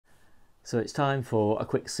So it's time for a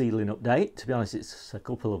quick seedling update. To be honest, it's a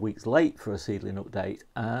couple of weeks late for a seedling update,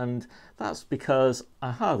 and that's because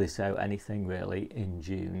I hardly sow anything really in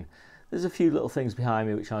June. There's a few little things behind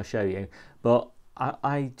me which I'll show you, but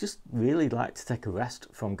I just really like to take a rest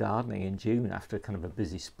from gardening in June after kind of a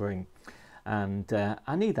busy spring, and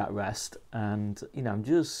I need that rest. And I'm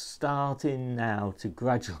just starting now to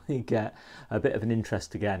gradually get a bit of an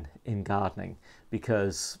interest again in gardening,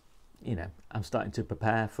 because I'm starting to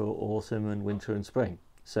prepare for autumn and winter and spring.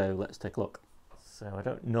 So let's take a look. So I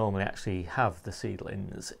don't normally actually have the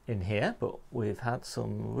seedlings in here, but we've had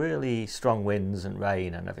some really strong winds and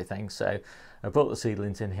rain and everything. So I brought the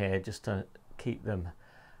seedlings in here just to keep them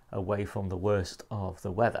away from the worst of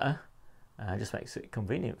the weather. It just makes it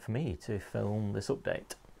convenient for me to film this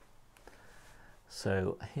update.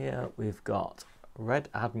 So here we've got Red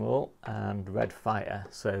Admiral and Red Fire.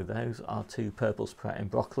 So those are two purple sprouting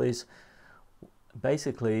broccolis.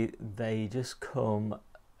 Basically they just come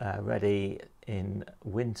ready in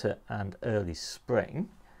winter and early spring,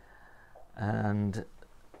 and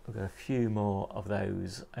we've got a few more of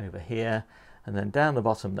those over here, and then down the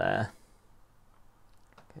bottom there,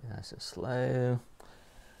 okay, nice and slow,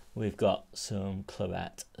 we've got some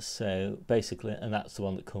claret. So basically, and that's the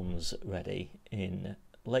one that comes ready in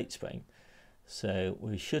late spring. So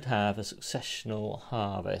we should have a successional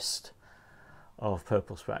harvest of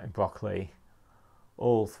purple sprouting broccoli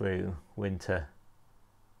all through winter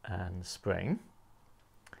and spring.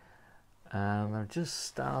 And I've just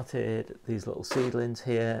started these little seedlings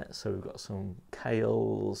here. So we've got some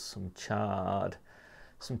kales, some chard,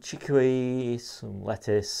 some chicory, some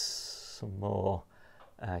lettuce, some more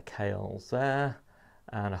kales there,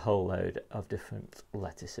 and a whole load of different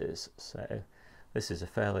lettuces. So this is a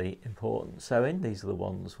fairly important sowing. These are the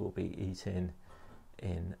ones we'll be eating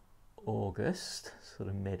in August, sort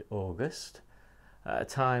of mid-August, at a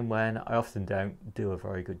time when I often don't do a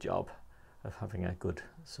very good job of having a good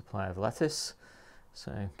supply of lettuce.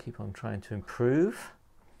 So keep on trying to improve.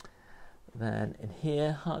 Then in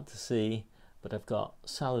here, hard to see, but I've got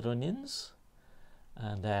salad onions,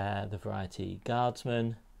 and the variety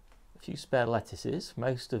Guardsman, a few spare lettuces.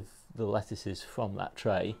 Most of the lettuces from that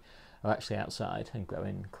tray are actually outside and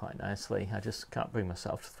growing quite nicely. I just can't bring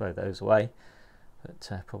myself to throw those away,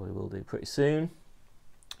 but probably will do pretty soon.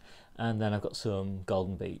 And then I've got some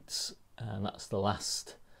golden beets, and that's the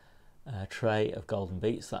last tray of golden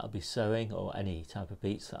beets that I'll be sowing, or any type of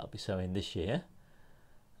beets that I'll be sowing this year.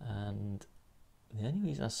 And the only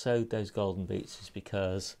reason I sowed those golden beets is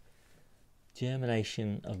because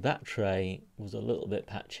germination of that tray was a little bit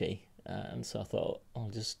patchy, and so I thought I'll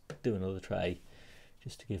just do another tray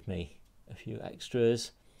just to give me a few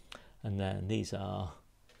extras. And then these are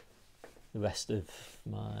the rest of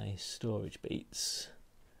my storage beets,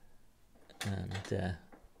 and they're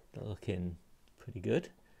looking pretty good.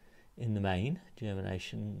 In the main,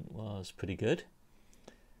 germination was pretty good.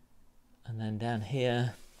 And then down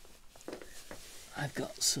here I've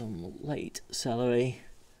got some late celery.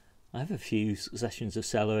 I have a few successions of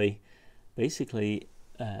celery. Basically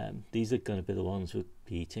these are going to be the ones we'll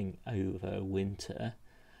be eating over winter,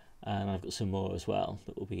 and I've got some more as well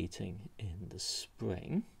that we'll be eating in the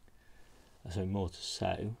spring. So more to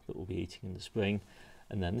sow that we'll be eating in the spring.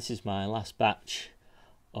 And then this is my last batch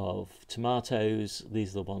of tomatoes. These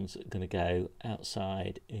are the ones that are going to go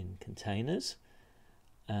outside in containers,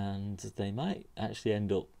 and they might actually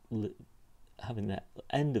end up having the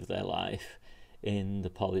end of their life in the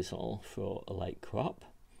polysol for a late crop.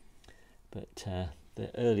 But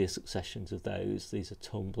the earlier successions of those, these are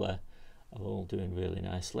tumbler, are all doing really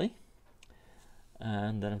nicely.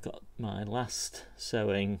 And then I've got my last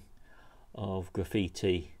sowing of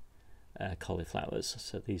graffiti cauliflowers.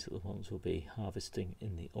 So these are the ones we'll be harvesting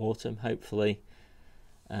in the autumn, hopefully.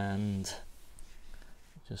 And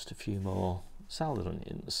just a few more salad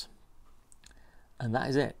onions. And that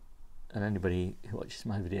is it. And anybody who watches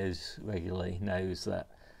my videos regularly knows that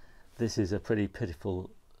this is a pretty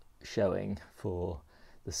pitiful showing for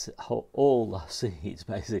all the seeds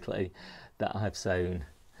basically that I've sown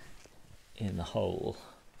in the whole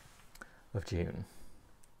of June.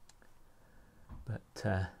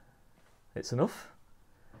 But it's enough.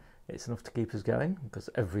 It's enough to keep us going, because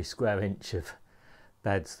every square inch of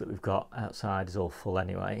beds that we've got outside is all full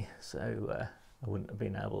anyway, so I wouldn't have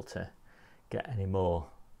been able to get any more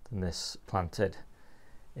than this planted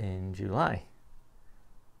in July.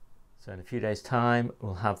 So in a few days time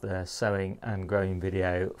we'll have the sowing and growing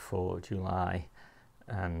video for July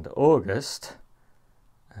and August,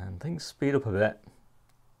 and things speed up a bit,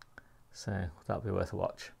 so that'll be worth a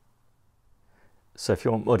watch. So if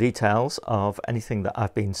you want more details of anything that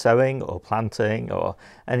I've been sowing or planting or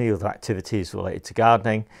any other activities related to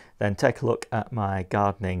gardening, then take a look at my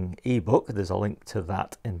gardening ebook. There's a link to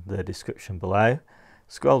that in the description below.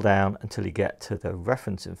 Scroll down until you get to the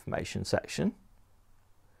reference information section.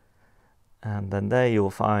 And then there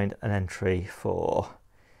you'll find an entry for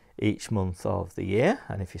each month of the year.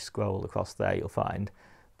 And if you scroll across there, you'll find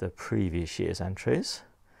the previous year's entries.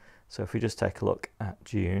 So if we just take a look at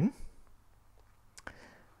June,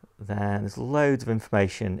 then there's loads of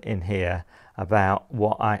information in here about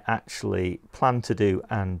what I actually plan to do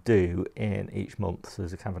and do in each month. So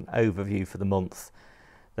there's a kind of an overview for the month.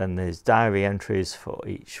 Then there's diary entries for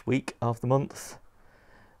each week of the month.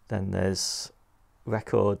 Then there's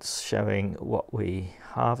records showing what we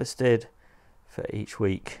harvested for each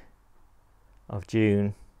week of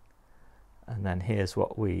June. And then here's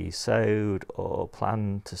what we sowed or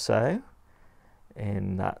planned to sow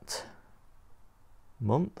in that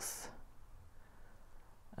month.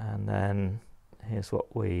 And then here's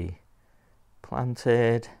what we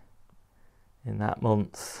planted in that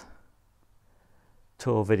month.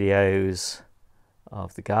 Tour videos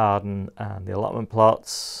of the garden and the allotment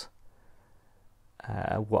plots.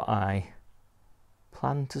 What I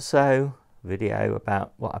plan to sow, video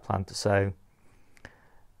about what I plan to sow.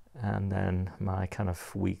 And then my kind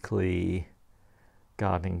of weekly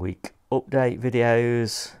gardening week update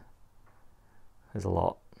videos. There's a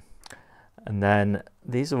lot. And then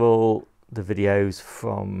these are all the videos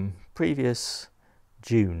from previous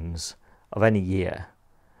Junes of any year.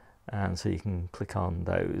 And so you can click on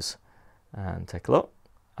those and take a look.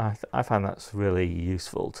 I find that's really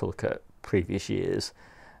useful to look at previous years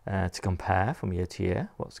to compare from year to year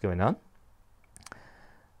what's going on.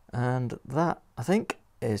 And that, I think,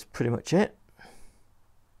 is pretty much it.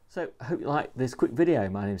 So I hope you liked this quick video.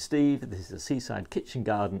 My name's Steve, this is the Seaside Kitchen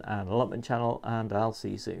Garden and Allotment channel, and I'll see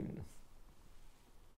you soon.